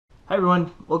Hi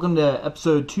everyone, welcome to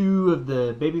episode 2 of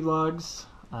the Baby Vlogs.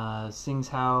 Seeing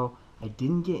how I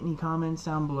didn't get any comments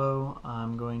down below,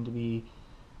 I'm going to be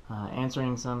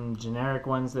answering some generic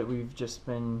ones that we've just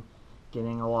been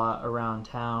getting a lot around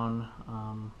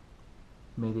town.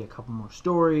 Maybe a couple more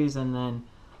stories, and then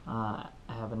I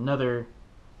have another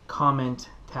comment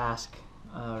task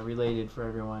related for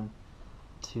everyone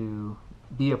to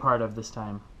be a part of this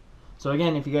time. So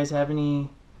again, if you guys have any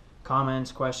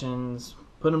comments, questions,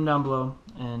 put them down below,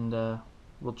 and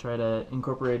we'll try to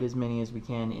incorporate as many as we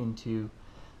can into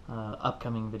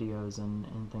upcoming videos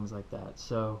and things like that.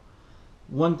 So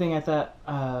one thing I thought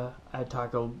I'd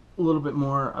talk a little bit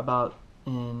more about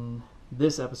in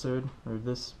this episode, or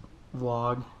this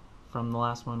vlog from the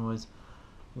last one, was,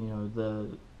 you know,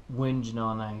 when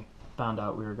Janelle and I found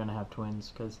out we were going to have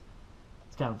twins, because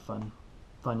it's kind of a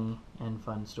funny and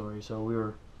fun story. So we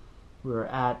were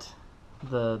at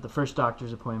the first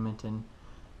doctor's appointment, and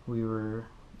we were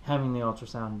having the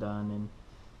ultrasound done,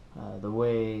 and the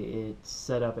way it's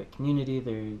set up at Community,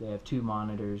 they have two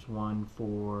monitors, one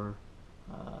for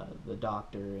the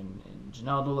doctor and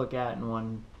Janelle to look at, and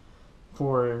one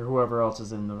for whoever else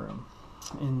is in the room.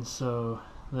 And so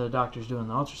the doctor's doing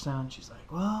the ultrasound. She's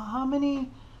like, "Well, how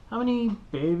many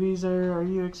babies are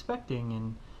you expecting?"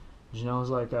 And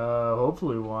Janelle's like,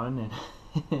 "Hopefully one."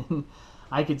 And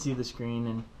I could see the screen,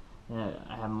 and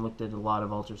I haven't looked at a lot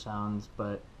of ultrasounds,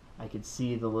 but I could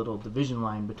see the little division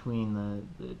line between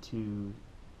the two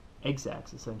egg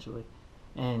sacs, essentially.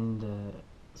 And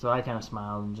so I kind of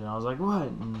smiled, and Janelle was like, "What?"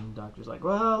 And the doctor's like,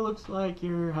 "Well, it looks like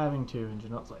you're having two." And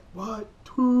Janelle's like, "What?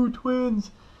 Two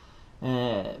twins?"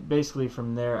 And basically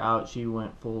from there out, she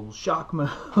went full shock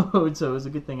mode. So it was a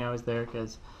good thing I was there,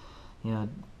 because, you know,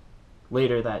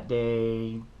 later that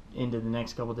day, into the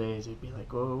next couple days, he'd be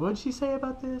like, "Well, what'd she say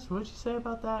about this? What'd she say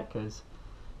about that?" Because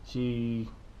she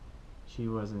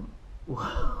wasn't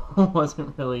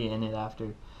really in it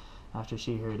after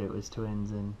she heard it was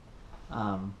twins. And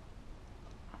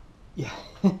yeah.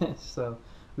 So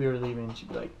we were leaving, she'd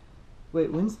be like,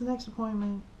 "Wait, when's the next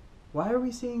appointment? Why are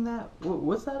we seeing that?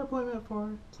 What's that appointment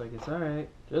for?" It's like, "It's alright,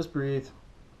 just breathe,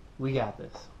 we got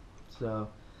this." So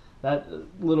that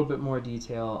little bit more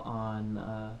detail on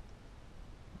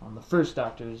the first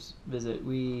doctor's visit.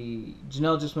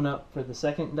 Janelle just went up for the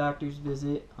second doctor's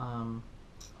visit.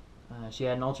 She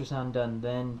had an ultrasound done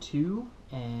then too,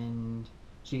 and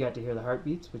she got to hear the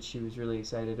heartbeats, which she was really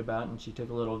excited about, and she took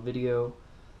a little video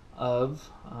of,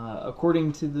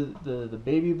 according to the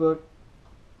baby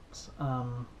books,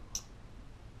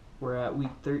 we're at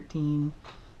week 13,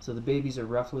 so the babies are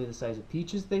roughly the size of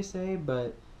peaches, they say,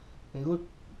 but they look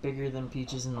bigger than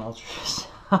peaches in the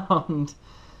ultrasound.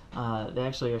 They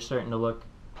actually are starting to look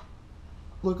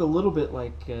a little bit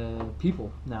like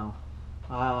people now.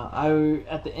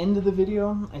 At the end of the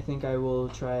video, I think I will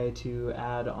try to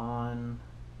add on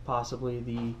possibly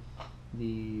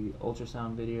the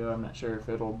ultrasound video. I'm not sure if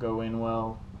it'll go in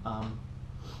well.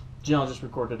 Janelle just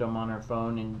recorded them on her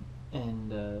phone,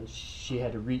 and she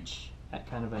had to reach at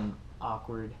kind of an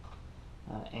awkward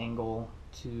angle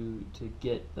to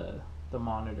get the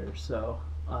monitor. So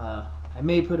I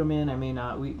may put them in, I may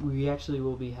not. We actually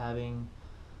will be having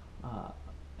I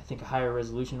think a higher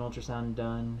resolution ultrasound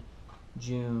done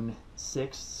June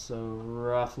 6th, so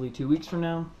roughly 2 weeks from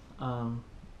now.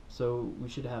 So we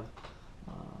should have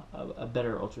a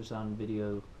better ultrasound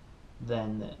video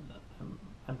then that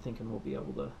I'm thinking we'll be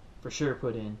able to for sure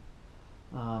put in.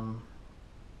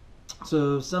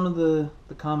 So some of the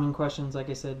common questions, like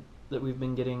I said, that we've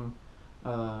been getting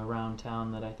around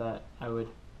town, that I thought I would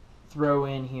throw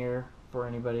in here for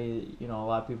anybody. You know, a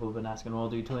lot of people have been asking, well,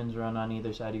 do twins run on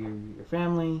either side of your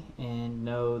family? And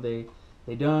no, they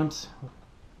don't.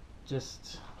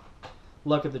 Just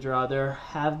luck of the draw. There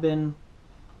have been,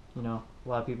 you know, a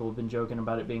lot of people have been joking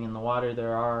about it being in the water.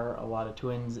 There are a lot of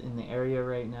twins in the area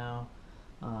right now.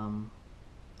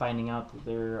 Finding out that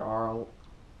there are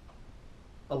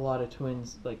a lot of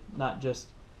twins, like not just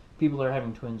people are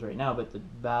having twins right now, but the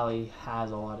valley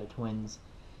has a lot of twins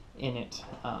in it,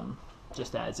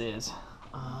 just as is.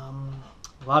 A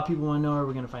lot of people want to know, are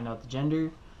we going to find out the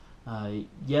gender?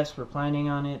 Yes, we're planning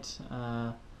on it.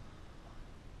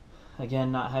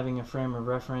 Again, not having a frame of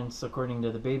reference, according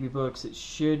to the baby books, it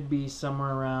should be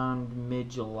somewhere around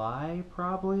mid-July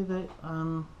probably that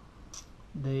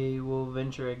they will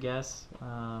venture a guess.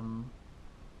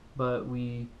 But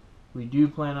we do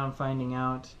plan on finding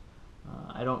out.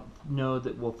 I don't know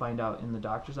that we'll find out in the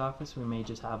doctor's office. We may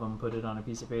just have them put it on a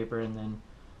piece of paper, and then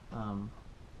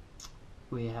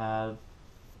we have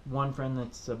one friend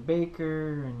that's a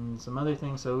baker and some other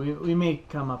things, so we may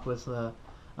come up with a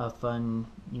fun,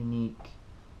 unique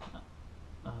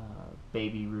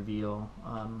baby reveal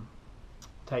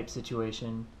type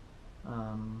situation.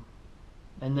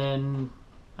 And then,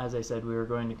 as I said, we were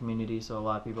going to community, so a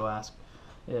lot of people ask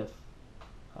if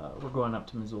we're going up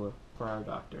to Missoula for our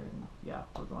doctor, and yeah,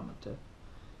 we're going up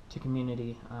to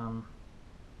community.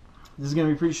 This is going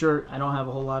to be pretty short. I don't have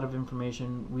a whole lot of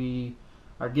information. We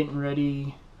are getting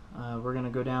ready. We're going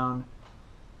to go down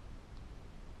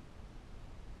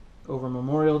over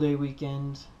Memorial Day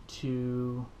weekend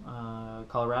to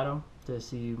Colorado to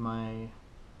see my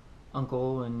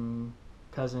uncle and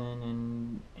cousin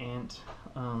and aunt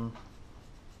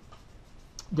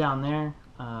down there.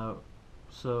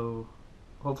 So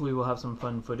hopefully we'll have some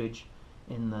fun footage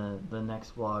in the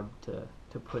next vlog to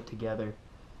put together.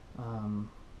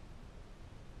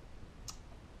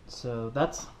 So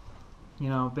that's, you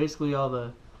know, basically all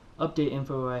the update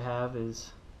info I have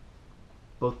is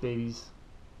both babies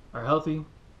are healthy,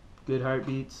 good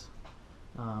heartbeats,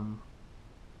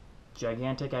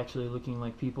 gigantic, actually looking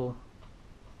like people,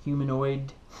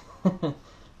 humanoids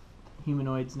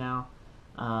now.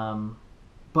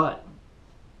 But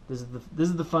this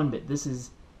is the fun bit. This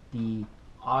is the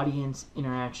audience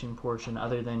interaction portion,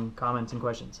 other than comments and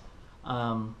questions.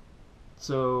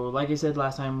 So like I said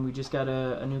last time, we just got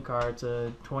a new car. It's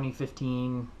a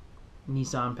 2015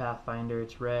 Nissan Pathfinder.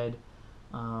 It's red.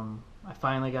 I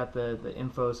finally got the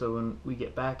info, so when we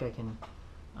get back I can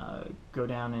go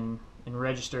down and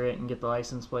register it and get the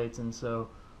license plates. And so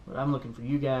what I'm looking for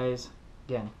you guys,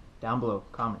 again, down below,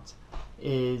 comments,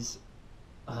 is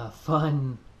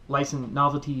fun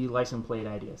novelty license plate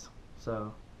ideas.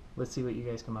 So let's see what you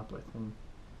guys come up with, and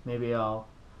maybe I'll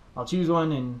choose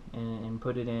one and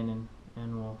put it in,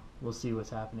 and we'll see what's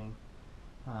happening.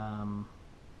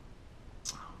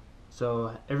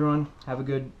 So everyone, have a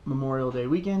good Memorial Day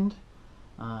weekend,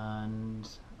 and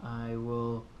I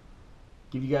will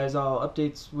give you guys all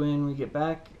updates when we get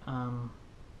back.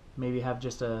 Maybe have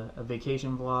just a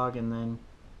vacation vlog, and then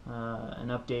an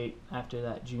update after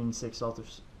that June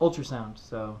 6th ultrasound.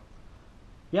 So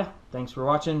yeah, thanks for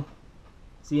watching.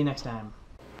 See you next time.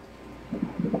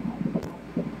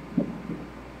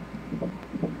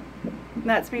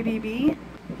 That's Baby B?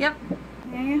 Yep.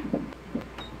 Yeah.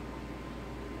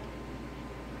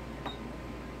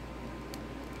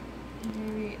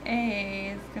 Baby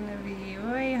A is going to be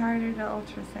way harder to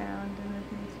ultrasound in the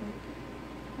future.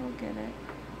 We'll get it.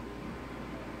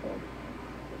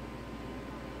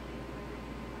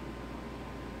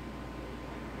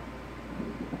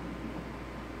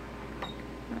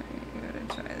 Alright, gotta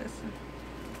try this one.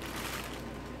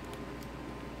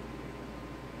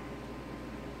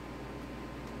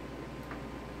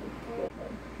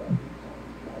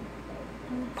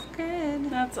 That's good.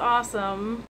 That's awesome.